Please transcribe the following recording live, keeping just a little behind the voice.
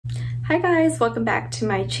Hi guys, welcome back to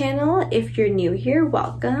my channel. If you're new here,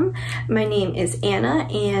 welcome. My name is Anna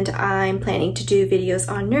and I'm planning to do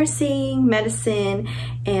videos on nursing, medicine,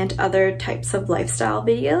 and other types of lifestyle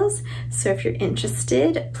videos. So if you're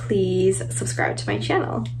interested, please subscribe to my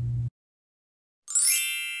channel.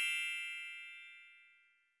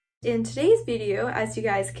 In today's video, as you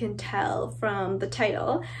guys can tell from the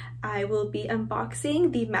title, I will be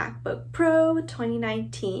unboxing the MacBook Pro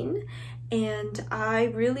 2019. And I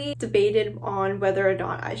really debated on whether or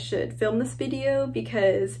not I should film this video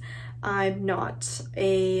because I'm not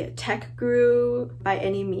a tech guru by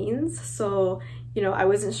any means. So, you know, I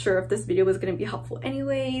wasn't sure if this video was going to be helpful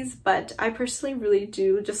anyways, but I personally really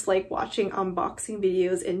do just like watching unboxing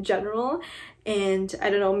videos in general. And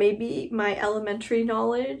I don't know, maybe my elementary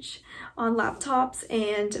knowledge on laptops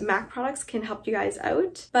and Mac products can help you guys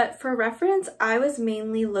out. But for reference, I was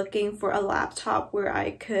mainly looking for a laptop where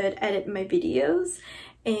I could edit my videos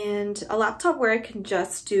and a laptop where I can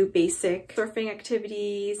just do basic surfing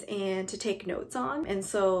activities and to take notes on. And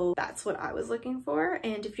so that's what I was looking for.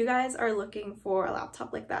 And if you guys are looking for a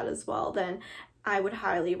laptop like that as well, then I would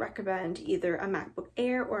highly recommend either a MacBook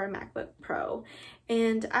Air or a MacBook Pro.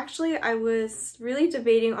 And actually, I was really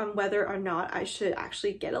debating on whether or not I should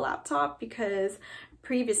actually get a laptop because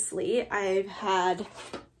previously I've had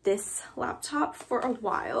this laptop for a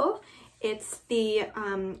while. It's the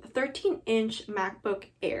 13-inch MacBook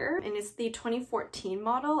Air and it's the 2014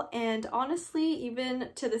 model, and honestly, even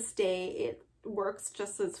to this day, it works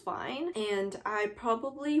just as fine, and I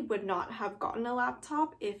probably would not have gotten a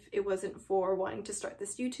laptop if it wasn't for wanting to start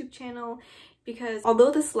this YouTube channel, because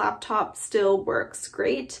although this laptop still works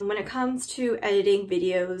great, when it comes to editing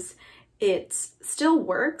videos, it still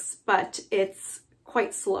works, but it's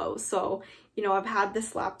quite slow. So, you know, I've had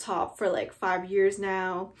this laptop for like 5 years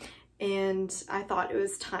now, and I thought it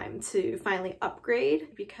was time to finally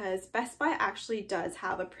upgrade because Best Buy actually does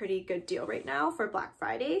have a pretty good deal right now for Black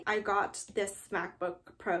Friday. I got this MacBook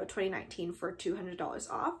Pro 2019 for $200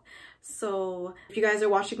 off. So if you guys are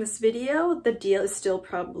watching this video, the deal is still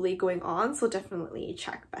probably going on, so definitely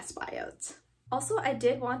check Best Buy out. Also, I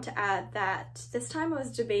did want to add that this time I was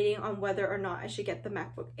debating on whether or not I should get the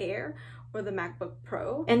MacBook Air or the MacBook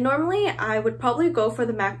Pro. And normally I would probably go for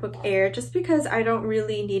the MacBook Air just because I don't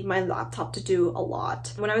really need my laptop to do a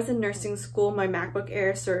lot. When I was in nursing school, my MacBook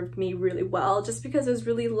Air served me really well just because it was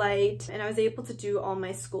really light and I was able to do all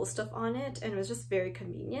my school stuff on it, and it was just very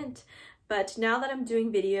convenient. But now that I'm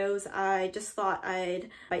doing videos, I just thought I'd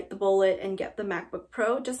bite the bullet and get the MacBook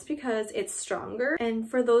Pro just because it's stronger. And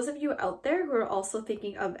for those of you out there who are also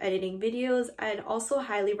thinking of editing videos, I'd also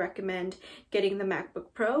highly recommend getting the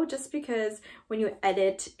MacBook Pro just because when you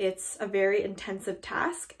edit, it's a very intensive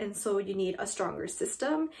task, and so you need a stronger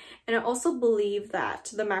system. And I also believe that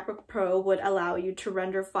the MacBook Pro would allow you to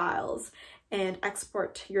render files and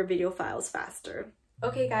export your video files faster.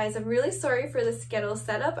 Okay guys, I'm really sorry for the schedule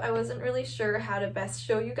setup. I wasn't really sure how to best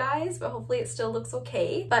show you guys, but hopefully it still looks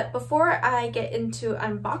okay. But before I get into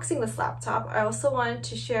unboxing this laptop, I also wanted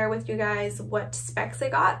to share with you guys what specs I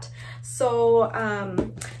got. So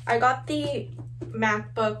I got the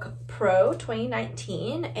MacBook Pro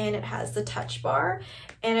 2019 and it has the touch bar,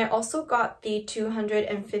 and I also got the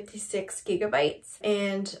 256 gigabytes,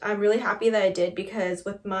 and I'm really happy that I did because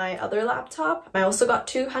with my other laptop I also got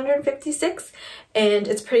 256 and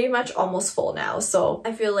it's pretty much almost full now, so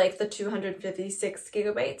I feel like the 256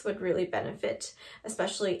 gigabytes would really benefit,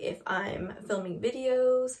 especially if I'm filming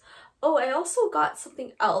videos. Oh, I also got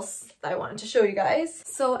something else that I wanted to show you guys.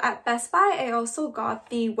 So at Best Buy, I also got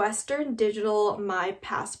the Western Digital My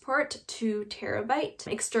Passport 2 terabyte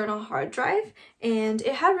external hard drive, and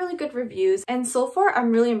it had really good reviews. And so far, I'm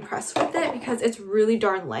really impressed with it because it's really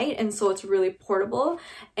darn light, and so it's really portable.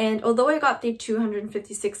 And although I got the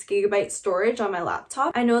 256 gigabyte storage on my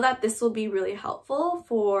laptop, I know that this will be really helpful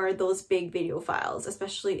for those big video files,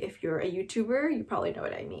 especially if you're a YouTuber, you probably know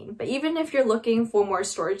what I mean. But even if you're looking for more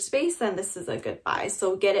storage space, then this is a good buy,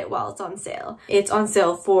 so get it while it's on sale. It's on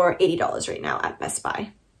sale for $80 right now at Best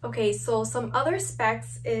Buy. Okay, so some other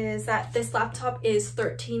specs is that this laptop is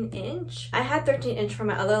 13-inch. I had 13-inch for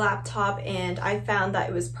my other laptop and I found that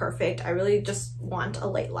it was perfect. I really just want a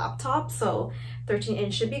light laptop, so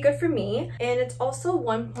 13-inch should be good for me. And it's also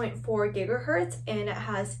 1.4 gigahertz and it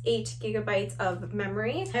has 8 gigabytes of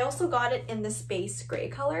memory. I also got it in the space gray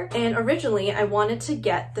color, and originally I wanted to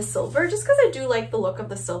get the silver just because I do like the look of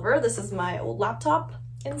the silver. This is my old laptop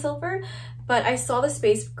in silver, but I saw the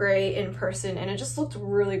space gray in person and it just looked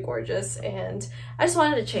really gorgeous and I just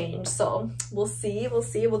wanted to change, so we'll see,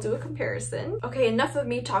 we'll do a comparison. Okay, enough of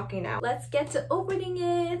me talking now. Let's get to opening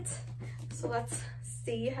it. So let's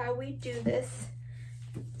see how we do this.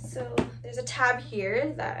 So there's a tab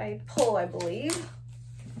here that I pull, I believe.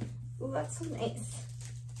 Ooh, that's so nice.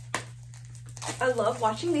 I love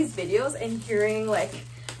watching these videos and hearing like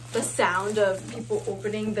the sound of people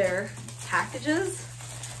opening their packages.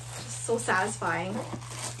 Just so satisfying.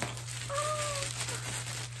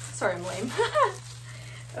 Sorry, I'm lame.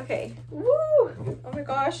 Okay. Woo! Oh my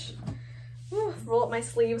gosh. Woo. Roll up my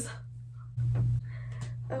sleeves.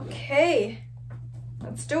 Okay.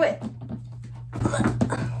 Let's do it.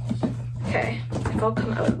 Okay. I think I'll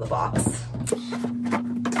come out of the box.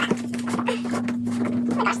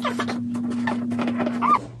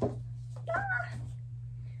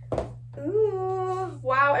 Ooh.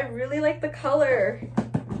 Wow, I really like the color.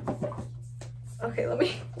 Okay, let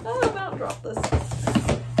me... Oh, I'm about to drop this.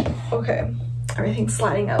 Okay. Everything's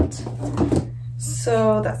sliding out.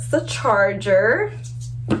 So that's the charger.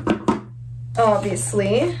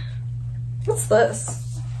 Obviously. What's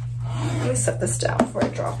this? Let me set this down before I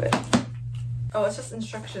drop it. Oh, it's just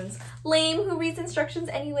instructions. Lame, who reads instructions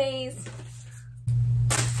anyways?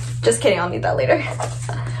 Just kidding, I'll need that later.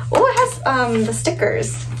 Oh, it has the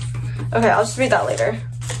stickers. Okay, I'll just read that later.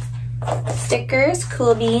 Stickers,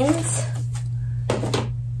 cool beans.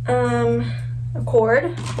 A cord.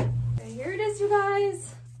 Okay, here it is, you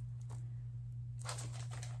guys.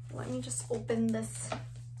 Let me just open this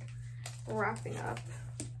wrapping up.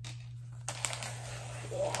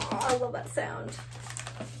 Wow, I love that sound.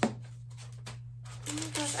 Oh my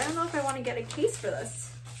gosh, I don't know if I want to get a case for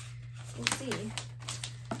this. We'll see.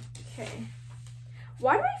 Okay.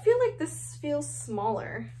 Why do I feel like this feels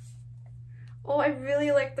smaller? Oh, I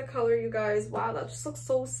really like the color, you guys. Wow, that just looks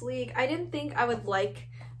so sleek. I didn't think I would like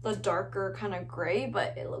the darker kind of gray,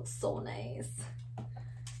 but it looks so nice.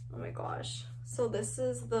 Oh my gosh. So this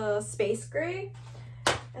is the space gray.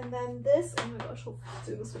 And then this, oh my gosh, I'll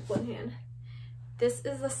do this with one hand. This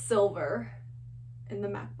is the silver in the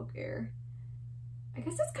MacBook Air. I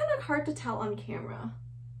guess it's kind of hard to tell on camera.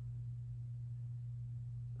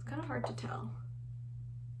 It's kind of hard to tell.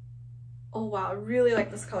 Oh wow, I really like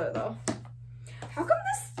this color though. How come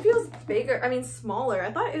this feels bigger? I mean, smaller.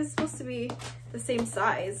 I thought it was supposed to be the same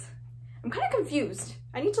size. I'm kind of confused.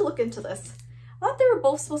 I need to look into this. I thought they were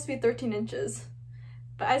both supposed to be 13 inches.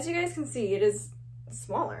 But as you guys can see, it is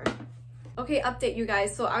smaller. Okay, update you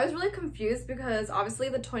guys. So I was really confused because obviously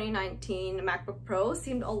the 2019 MacBook Pro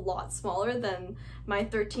seemed a lot smaller than my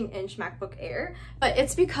 13-inch MacBook Air. But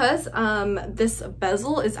it's because this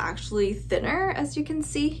bezel is actually thinner, as you can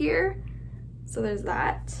see here. So there's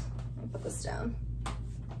that. Let me put this down.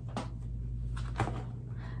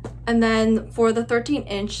 And then for the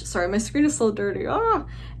 13-inch, sorry, my screen is so dirty. Ah!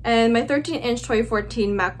 And my 13-inch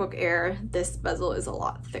 2014 MacBook Air, this bezel is a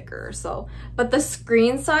lot thicker. So, but the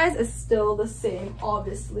screen size is still the same,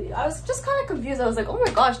 obviously. I was just kind of confused. I was like, oh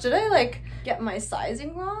my gosh, did I like get my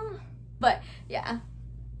sizing wrong? But yeah,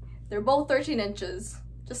 they're both 13 inches,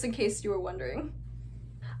 just in case you were wondering.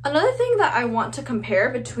 Another thing that I want to compare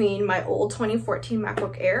between my old 2014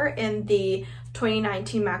 MacBook Air and the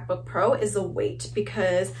 2019 MacBook Pro is the weight,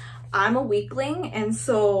 because I'm a weakling and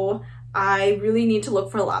so I really need to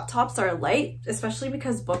look for laptops that are light, especially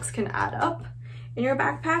because books can add up in your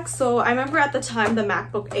backpack. So I remember at the time the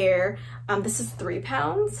MacBook Air, this is 3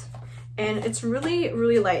 pounds and it's really,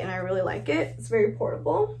 really light and I really like it. It's very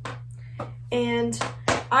portable. And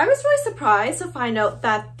I was really surprised to find out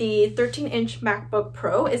that the 13-inch MacBook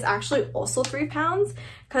Pro is actually also 3 pounds,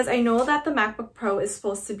 because I know that the MacBook Pro is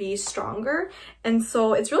supposed to be stronger, and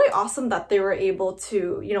so it's really awesome that they were able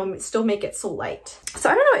to, you know, still make it so light. So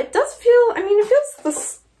I don't know, it does feel, I mean, it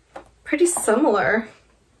feels pretty similar.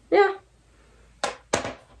 Yeah.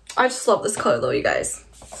 I just love this color though, you guys.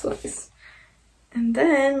 So nice. And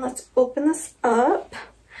then let's open this up.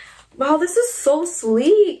 Wow, this is so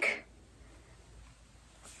sleek.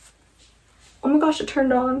 Oh my gosh, it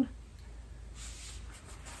turned on.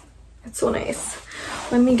 It's so nice.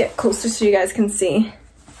 Let me get closer so you guys can see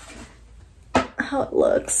how it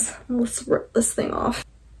looks. Let's rip this thing off.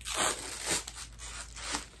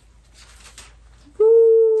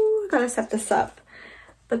 Ooh, gotta set this up.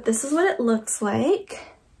 But this is what it looks like.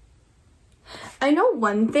 I know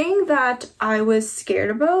one thing that I was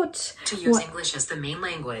scared about. To use English as the main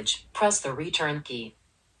language, press the return key.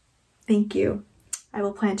 Thank you. I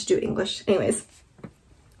will plan to do English. Anyways,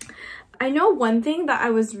 I know one thing that I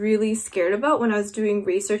was really scared about when I was doing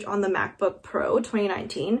research on the MacBook Pro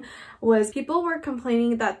 2019 was people were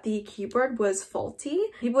complaining that the keyboard was faulty.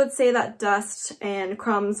 People would say that dust and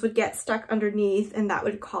crumbs would get stuck underneath and that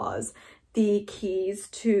would cause the keys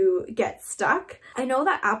to get stuck. I know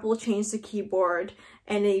that Apple changed the keyboard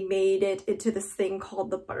and they made it into this thing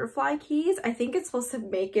called the butterfly keys. I think it's supposed to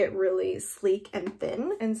make it really sleek and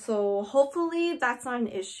thin, and so hopefully that's not an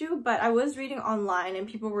issue. But I was reading online and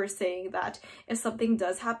people were saying that if something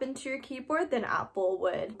does happen to your keyboard, then Apple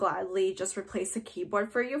would gladly just replace the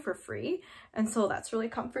keyboard for you for free, and so that's really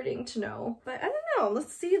comforting to know. But I don't know,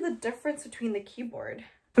 let's see the difference between the keyboard.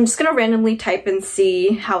 I'm just gonna randomly type and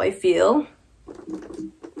see how I feel.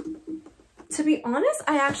 To be honest,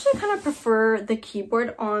 I actually kind of prefer the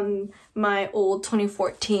keyboard on my old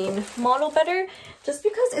 2014 model better, just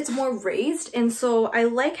because it's more raised, and so I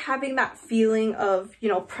like having that feeling of, you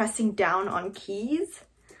know, pressing down on keys.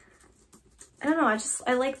 I don't know,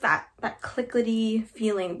 I like that clickety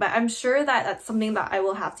feeling, but I'm sure that that's something that I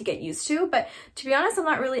will have to get used to. But to be honest, I'm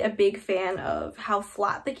not really a big fan of how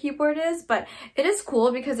flat the keyboard is, but it is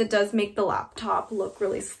cool because it does make the laptop look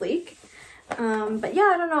really sleek. But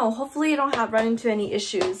yeah, I don't know, hopefully I don't run into any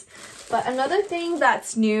issues. But another thing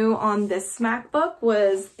that's new on this MacBook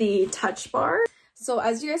was the touch bar. So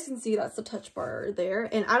as you guys can see, that's the touch bar there,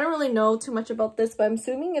 and I don't really know too much about this, but I'm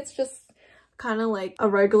assuming it's just kind of like a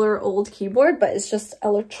regular old keyboard, but it's just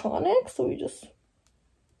electronic, so we just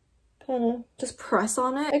kind of just press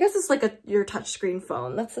on it. I guess it's like your touchscreen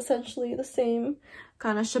phone. That's essentially the same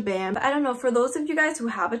kind of shabam. But I don't know, for those of you guys who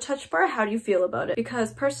have a touch bar, how do you feel about it?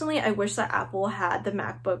 Because personally, I wish that Apple had the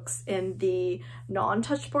MacBooks in the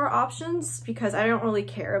non-touch bar options, because I don't really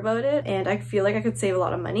care about it and I feel like I could save a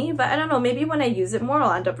lot of money. But I don't know, maybe when I use it more,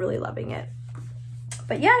 I'll end up really loving it.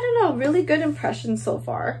 But yeah, I don't know, really good impressions so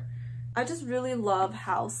far. I just really love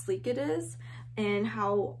how sleek it is and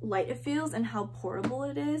how light it feels and how portable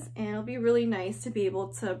it is, and it'll be really nice to be able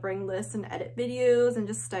to bring this and edit videos and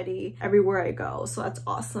just study everywhere I go, so that's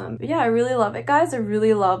awesome. But yeah, I really love it, guys. I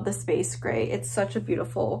really love the space gray. It's such a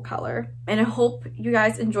beautiful color, and I hope you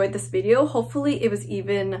guys enjoyed this video. Hopefully it was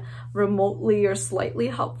even remotely or slightly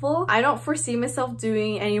helpful. I don't foresee myself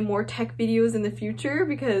doing any more tech videos in the future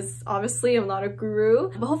because obviously I'm not a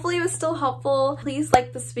guru, but hopefully it was still helpful. Please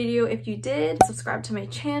like this video if you did, subscribe to my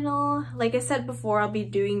channel. Like I said before, I'll be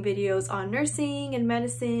doing videos on nursing and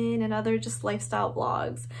medicine and other just lifestyle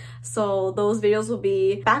vlogs, so those videos will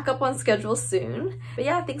be back up on schedule soon. But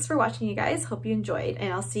yeah, thanks for watching, you guys. Hope you enjoyed,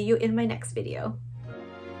 and I'll see you in my next video.